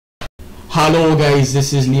Hello guys,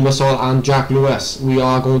 this is Limasol and Jack Lewis. We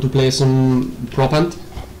are going to play some prop hunt.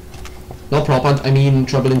 Not prop hunt, I mean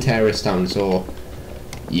Trouble in Terrorist Town, so...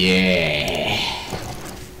 Yeah.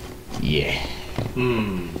 Yeah.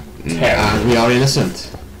 And we are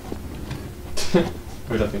innocent.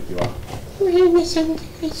 Who do I think you are? We're innocent,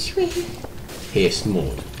 I swear. Haste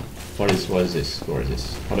mode. What is this? What is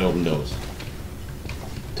this? How do I open doors?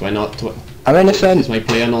 Do I not... I'm innocent. Is my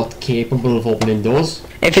player not capable of opening doors?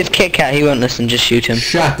 If it's Kit Kat, he won't listen, just shoot him.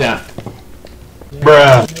 Shut up!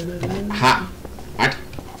 Bruh! What?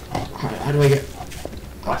 How do I get...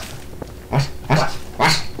 What? What?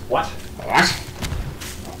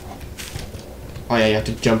 Oh yeah, you have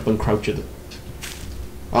to jump and crouch at the...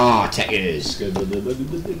 Ah, techers!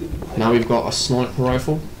 Now we've got a sniper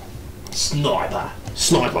rifle. Sniper!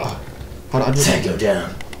 How do I Take you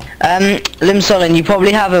down. Limasol, you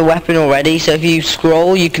probably have a weapon already, so if you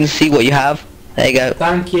scroll, you can see what you have. There you go.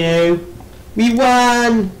 Thank you! We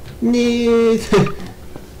won! No!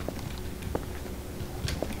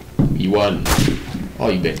 We won. Oh,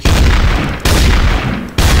 you bitch.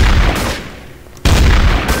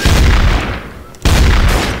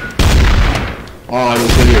 Oh, I will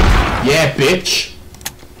kill you. Yeah, bitch!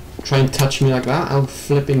 Try and touch me like that, I'll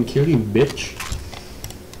flipping kill you, bitch.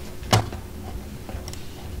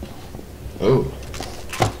 Oh.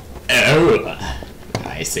 Oh!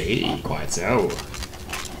 I see, quite so.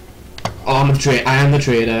 Oh, I am the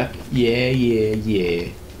trader. Yeah.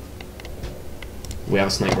 We have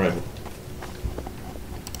a sniper rifle.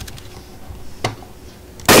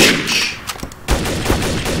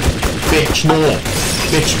 Bitch, no!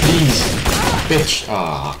 Bitch, please! Bitch,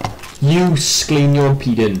 ah. You clean your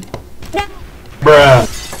pedin. Bruh!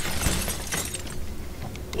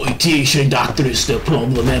 IT doctor is the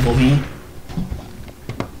problem, MOV.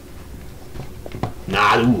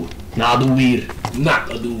 Nadu weer.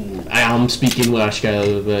 Nadu. I am speaking Welsh,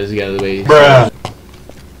 guys, the other way. Bruh!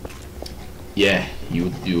 Yeah, you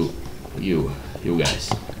guys.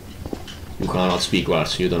 You cannot speak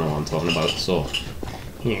Welsh, you don't know what I'm talking about, so...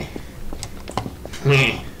 Yeah.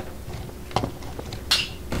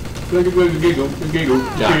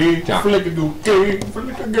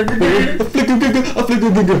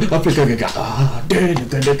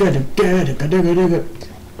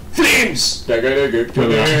 Flames! Get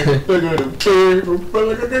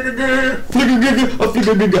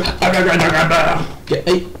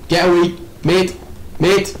away! Mate!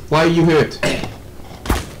 Why are you hurt?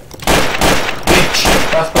 Bitch!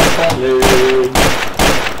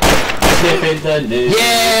 Snip in the news.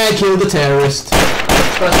 Yeah! Kill the terrorist! You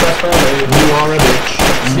are a bitch!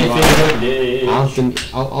 Snip in the news.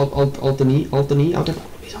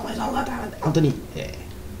 Alternate. Yeah.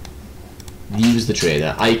 Use the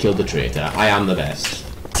traitor. I killed the traitor. I am the best.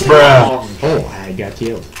 Bruh! Oh, I got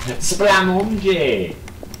killed. Splamomje!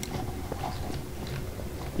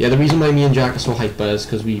 Yeah, the reason why me and Jack are so hyper is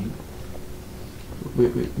because we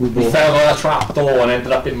We both... fell on a trapdoor and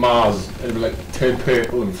ended up in Mars and we like turned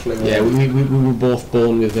purple and flew Yeah, away. we were both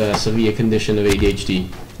born with a severe condition of ADHD.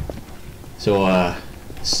 So,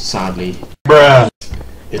 sadly... Bruh!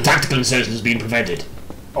 Your tactical insertion has been prevented.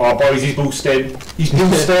 Oh boys, he's boosting. He's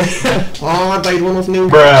boosting. Oh, I died one off new.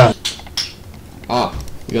 Bruh! Ah,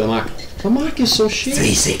 you got the mark. The mark is so shit.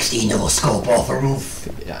 360 no scope off a roof.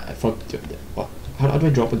 Yeah, I fucked it. What? How do I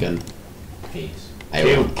drop a gun? Peace.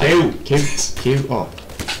 Q. Oh.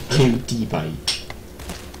 QD by.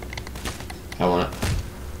 I want it.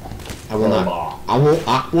 I want that. I want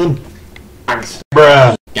that one. Thanks.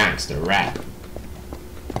 Bruh! Gangster rap.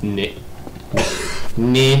 Nah.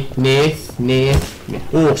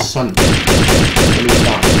 Oh, son. Let me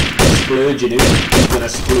start. Splurge, you do. He's gonna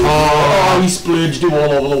splurge. Oh, he splurged you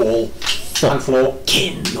all over the wall. And floor.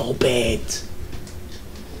 Kin no bed.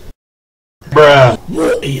 Bruh!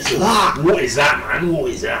 What is that? What is that, man? What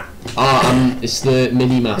is that? It's the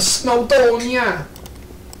mini map. Snowdonia!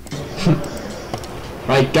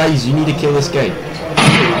 Right, guys, you need to kill this guy.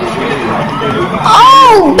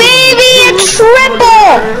 Oh, baby, a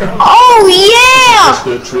triple! Oh, yeah! Just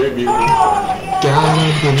a tribute.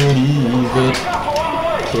 Gotta believe it.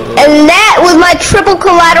 Kill it. And that was my triple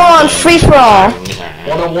collateral on free-for-all.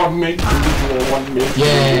 What a 1 minute, 1 minute.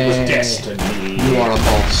 Yeah. It was destiny. You are a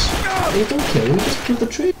boss. Hey, don't kill him, just kill the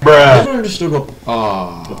tree. Bruh! Never understood what...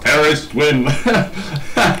 Ah. Terrorists win.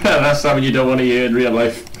 That's something you don't want to hear in real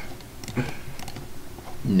life.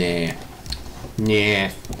 Nah.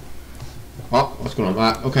 Oh, what's going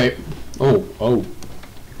on? Okay. Oh.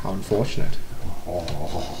 How unfortunate.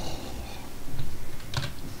 Oh.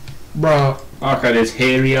 Bruh. Look at his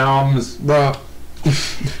hairy arms. Bruh.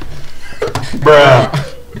 Bruh.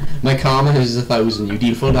 My karma is 1,000. You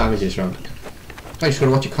deal full damage this round. I just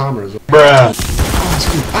gotta watch your karma as well. Bruh. Oh, it's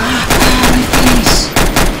good. My face!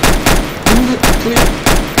 Move it,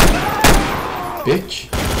 bitch.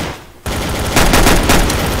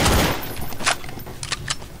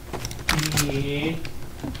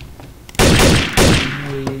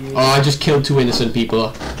 Oh, I just killed 2 innocent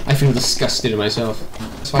people. I feel disgusted in myself.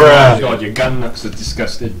 Bruh. God, your gun looks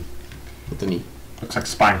disgusted. What didn't he? Looks like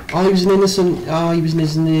spank. Oh, he was an innocent. Oh, he was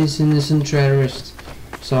an innocent terrorist.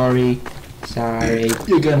 Sorry. Sorry.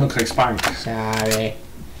 Your gun looks like spank. Sorry.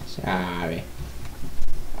 Sorry.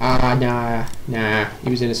 Ah, nah. He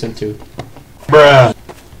was innocent too. Bruh.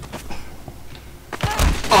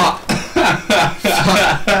 Ah!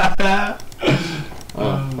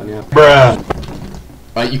 Oh, funny up. Bruh.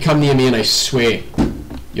 Right, you come near me and I swear,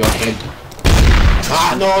 your head.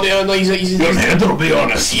 Ah, no, he's a head will be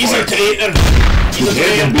on a spike. He's a traitor. He's a Your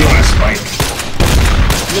head traitor. will be on a spike.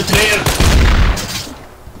 He's a traitor.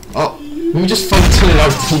 Oh, we were just fighting it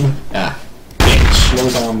out, team. Ah, bitch. Blow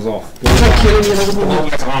his arms off. Try killing me and I wouldn't Blow know.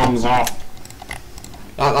 his arms off.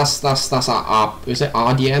 That's is it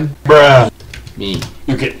RDM? Bruh. Me.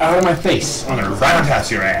 You get out of my face. I'm gonna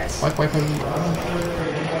roundhouse your ass. Why?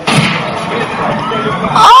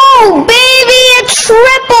 Oh, baby, a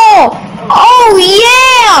triple! Oh,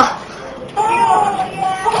 yeah!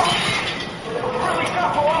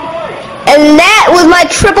 And that was my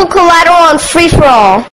triple collateral on free-for-all.